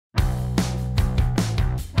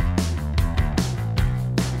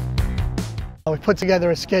We put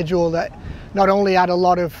together a schedule that not only had a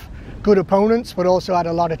lot of good opponents, but also had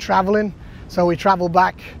a lot of traveling. So we traveled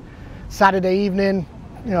back Saturday evening,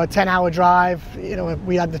 a 10-hour drive.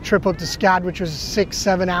 We had the trip up to Scad, which was a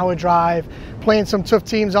 6-7 hour drive, playing some tough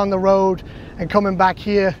teams on the road and coming back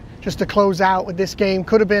here just to close out with this game.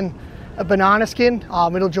 Could have been a banana skin.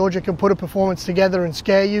 Middle Georgia can put a performance together and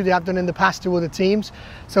scare you. They have done in the past to other teams.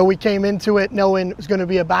 So we came into it knowing it was going to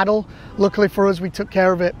be a battle. Luckily for us, we took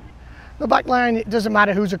care of it. The back line, it doesn't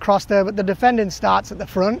matter who's across there, but the defending starts at the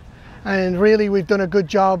front. And really, we've done a good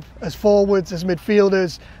job as forwards, as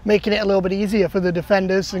midfielders, making it a little bit easier for the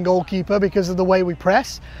defenders and goalkeeper because of the way we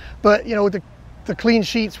press. But, the clean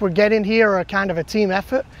sheets we're getting here are kind of a team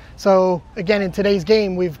effort. So, again, in today's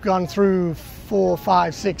game, we've gone through 4,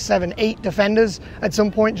 5, 6, 7, 8 defenders at some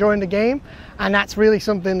point during the game. And that's really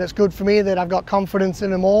something that's good for me, that I've got confidence in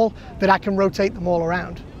them all, that I can rotate them all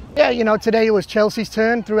around. Yeah, today it was Chelsea's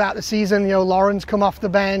turn. Throughout the season, Lauren's come off the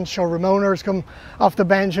bench, or Ramona has come off the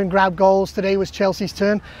bench and grabbed goals. Today was Chelsea's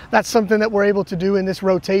turn. That's something that we're able to do in this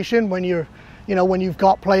rotation when when you've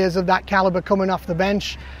got players of that caliber coming off the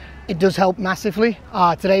bench. It does help massively.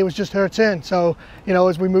 Today was just her turn. So,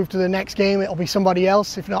 as we move to the next game, it'll be somebody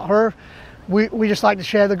else, if not her. We just like to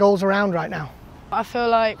share the goals around right now. I feel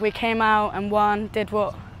like we came out and won, did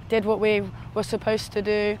what we were supposed to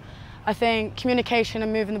do. I think communication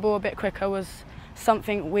and moving the ball a bit quicker was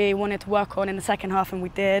something we wanted to work on in the second half, and we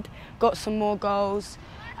did. Got some more goals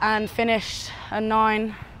and finished a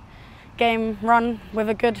 9-game run with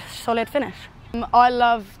a good, solid finish. I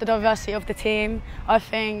love the diversity of the team. I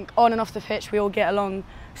think on and off the pitch we all get along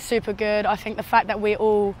super good. I think the fact that we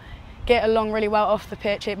all get along really well off the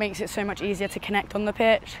pitch, it makes it so much easier to connect on the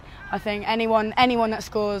pitch. I think anyone that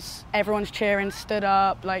scores, everyone's cheering, stood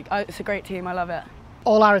up. It's a great team, I love it.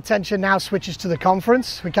 All our attention now switches to the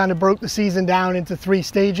conference. We kind of broke the season down into 3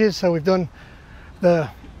 stages. So we've done the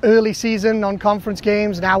early season non-conference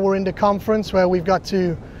games. Now we're into conference, where we've got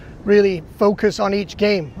to really focus on each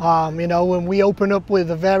game. When we open up with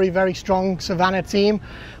a very, very strong Savannah team,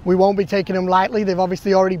 we won't be taking them lightly. They've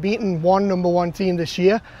obviously already beaten one #1 team this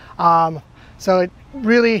year.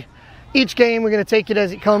 Each game we're going to take it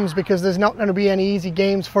as it comes, because there's not going to be any easy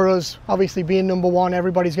games for us. Obviously, being #1,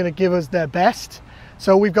 everybody's going to give us their best.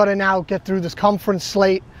 So we've got to now get through this conference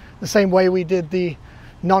slate the same way we did the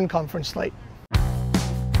non-conference slate.